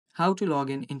How to log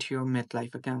in into your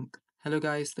Metlife account. Hello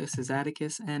guys, this is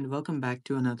Atticus and welcome back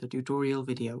to another tutorial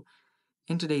video.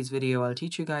 In today's video, I'll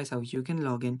teach you guys how you can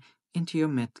log in into your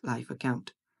Metlife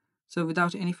account. So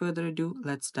without any further ado,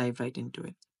 let's dive right into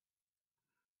it.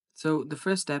 So the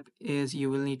first step is you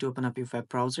will need to open up your web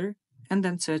browser and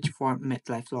then search for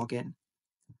Metlife login.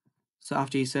 So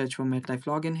after you search for Metlife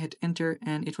login, hit enter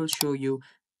and it will show you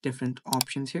different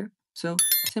options here. So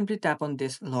simply tap on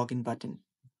this login button.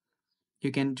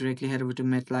 You can directly head over to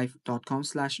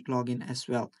metlife.com/login as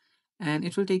well, and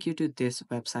it will take you to this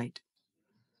website.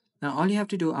 Now, all you have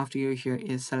to do after you're here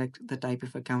is select the type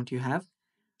of account you have.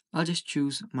 I'll just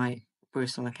choose my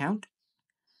personal account,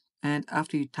 and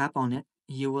after you tap on it,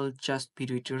 you will just be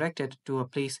redirected to a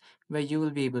place where you will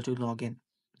be able to log in.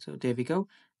 So there we go.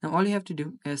 Now, all you have to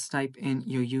do is type in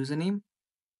your username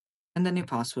and then your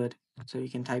password. So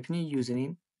you can type in your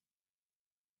username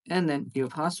and then your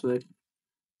password.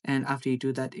 And after you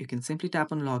do that, you can simply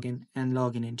tap on login and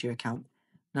log in into your account.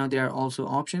 Now there are also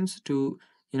options to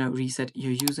reset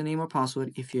your username or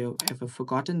password if you've ever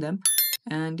forgotten them.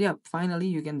 And yeah, finally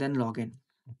you can then log in.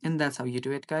 And that's how you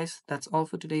do it, guys. That's all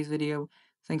for today's video.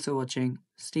 Thanks for watching.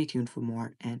 Stay tuned for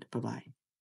more and bye bye.